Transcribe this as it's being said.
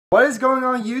What is going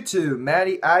on YouTube?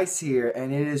 Matty Ice here,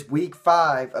 and it is week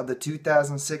 5 of the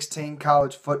 2016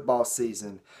 college football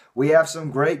season. We have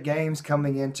some great games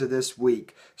coming into this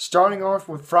week. Starting off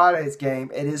with Friday's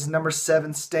game, it is number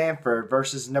 7 Stanford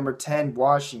versus number 10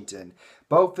 Washington.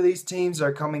 Both of these teams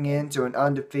are coming into an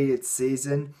undefeated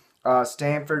season.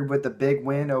 Stanford with a big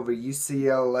win over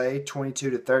UCLA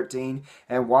 22-13,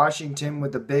 and Washington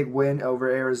with a big win over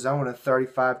Arizona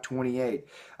 35-28.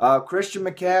 Christian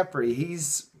McCaffrey,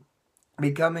 he's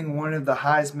becoming one of the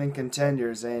Heisman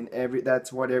contenders, and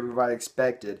that's what everybody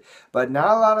expected. But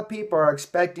not a lot of people are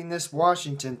expecting this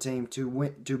Washington team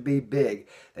to be big.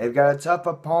 They've got a tough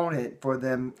opponent for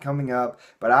them coming up,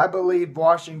 but I believe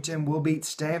Washington will beat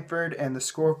Stanford, and the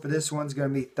score for this one's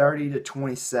going to be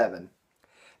 30-27.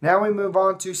 Now we move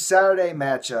on to Saturday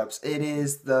matchups. It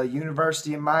is the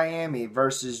University of Miami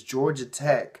versus Georgia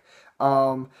Tech.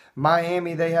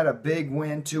 Miami, they had a big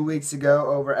win 2 weeks ago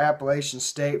over Appalachian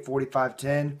State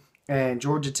 45-10, and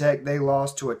Georgia Tech, they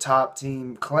lost to a top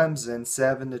team Clemson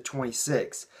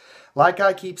 7-26. Like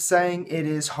I keep saying, it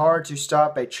is hard to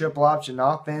stop a triple option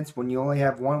offense when you only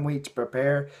have 1 week to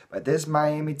prepare, but this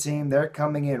Miami team, they're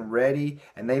coming in ready,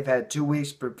 and they've had 2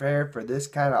 weeks to prepare for this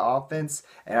kind of offense,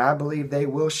 and I believe they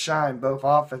will shine both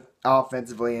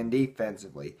offensively and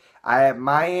defensively. I have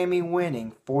Miami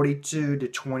winning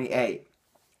 42-28.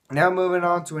 Now moving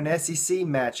on to an SEC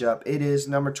matchup, it is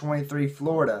number 23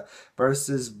 Florida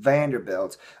versus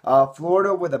Vanderbilt.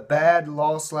 Florida with a bad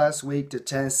loss last week to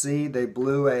Tennessee. They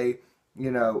blew a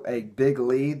big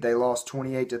lead. They lost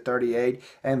 28-38,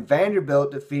 and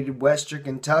Vanderbilt defeated Western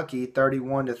Kentucky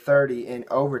 31-30 in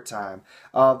overtime.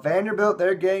 Vanderbilt,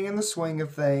 they're getting in the swing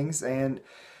of things, and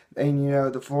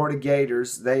the Florida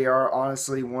Gators, they are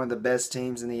honestly one of the best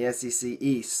teams in the SEC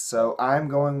East. So I'm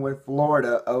going with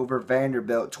Florida over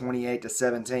Vanderbilt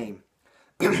 28-17.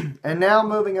 And now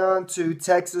moving on to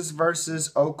Texas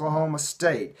versus Oklahoma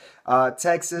State.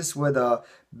 Texas with a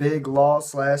big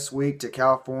loss last week to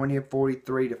California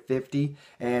 43-50,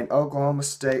 and Oklahoma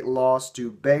State lost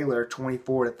to Baylor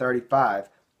 24-35.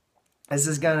 This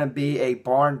is going to be a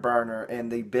barn burner in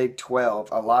the Big 12.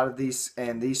 A lot of these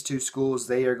two schools,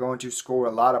 they are going to score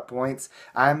a lot of points.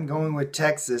 I'm going with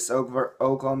Texas over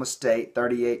Oklahoma State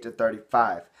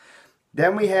 38-35.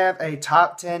 Then we have a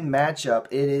top 10 matchup.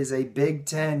 It is a Big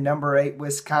 10 number 8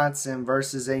 Wisconsin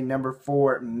versus a number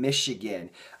 4 Michigan.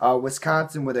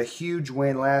 Wisconsin with a huge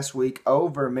win last week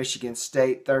over Michigan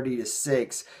State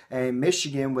 30-6, and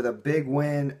Michigan with a big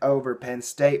win over Penn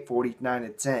State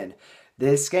 49-10.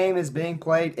 This game is being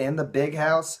played in the Big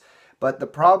House, but the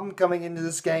problem coming into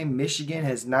this game, Michigan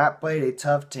has not played a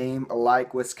tough team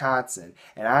like Wisconsin,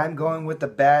 and I'm going with the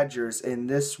Badgers in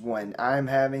this one. I'm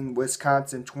having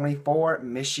Wisconsin 24,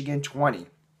 Michigan 20.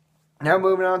 Now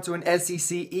moving on to an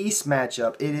SEC East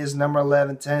matchup. It is number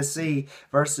 11 Tennessee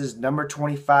versus number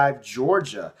 25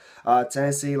 Georgia.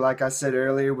 Tennessee, like I said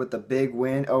earlier, with the big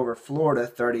win over Florida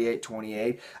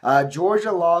 38-28.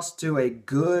 Georgia lost to a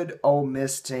good Ole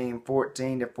Miss team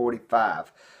 14-45.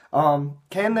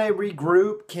 Can they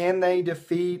regroup? Can they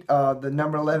defeat the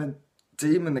number 11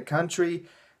 team in the country?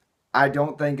 I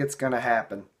don't think it's going to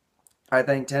happen. I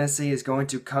think Tennessee is going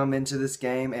to come into this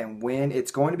game and win.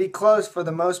 It's going to be close for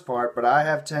the most part, but I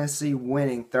have Tennessee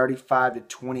winning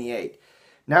 35-28.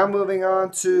 Now moving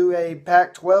on to a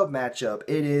Pac-12 matchup.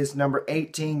 It is number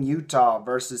 18 Utah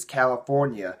versus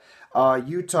California.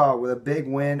 Utah with a big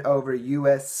win over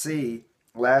USC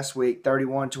last week,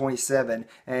 31-27,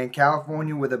 and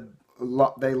California with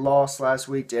they lost last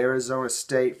week to Arizona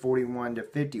State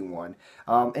 41-51.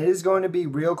 It is going to be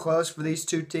real close for these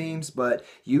two teams, but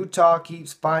Utah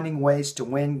keeps finding ways to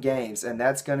win games, and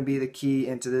that's going to be the key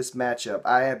into this matchup.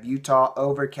 I have Utah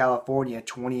over California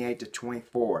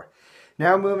 28-24.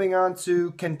 Now moving on to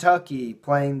Kentucky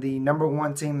playing the number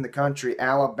 1 team in the country,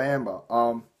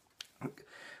 Alabama.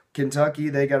 Kentucky,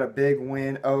 they got a big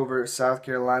win over South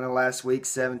Carolina last week,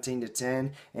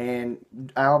 17-10,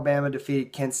 and Alabama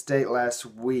defeated Kent State last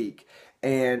week.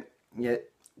 And yet,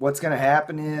 what's going to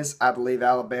happen is, I believe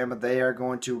Alabama, they are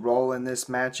going to roll in this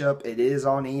matchup. It is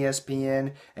on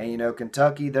ESPN, and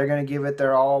Kentucky, they're going to give it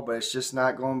their all, but it's just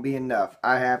not going to be enough.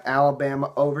 I have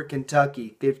Alabama over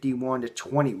Kentucky,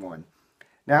 51-21.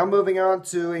 Now moving on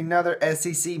to another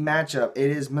SEC matchup. It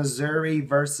is Missouri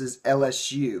versus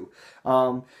LSU.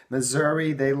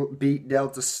 Missouri, they beat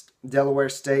Delaware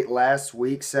State last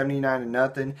week,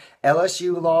 79-0.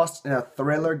 LSU lost in a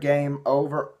thriller game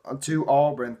over to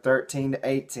Auburn,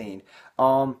 13-18.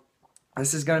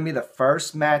 This is going to be the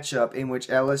first matchup in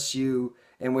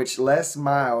which Les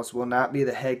Miles will not be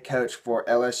the head coach for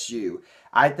LSU.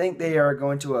 I think they are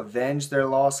going to avenge their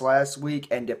loss last week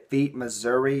and defeat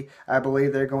Missouri. I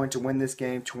believe they're going to win this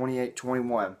game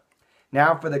 28-21.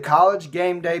 Now for the college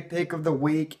game day pick of the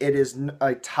week, it is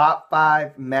a top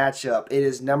 5 matchup. It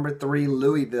is number 3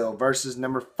 Louisville versus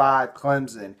number 5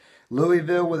 Clemson.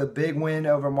 Louisville with a big win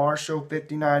over Marshall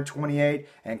 59-28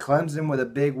 and Clemson with a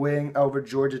big win over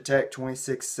Georgia Tech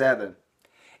 26-7.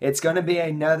 It's going to be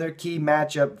another key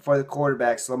matchup for the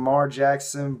quarterbacks. Lamar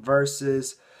Jackson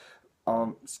versus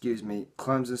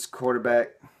Clemson's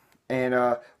quarterback.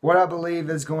 And what I believe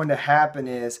is going to happen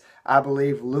is I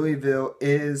believe Louisville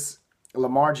is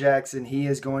Lamar Jackson. He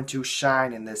is going to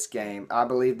shine in this game. I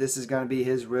believe this is going to be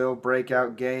his real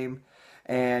breakout game.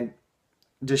 And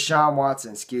Deshaun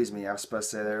Watson, I was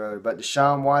supposed to say that earlier, but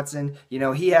Deshaun Watson,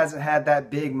 he hasn't had that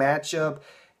big matchup.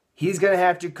 He's going to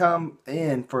have to come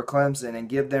in for Clemson and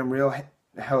give them real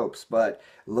hopes. But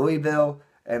Louisville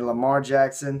and Lamar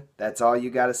Jackson, that's all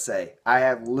you got to say. I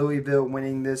have Louisville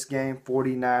winning this game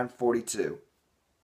 49-42.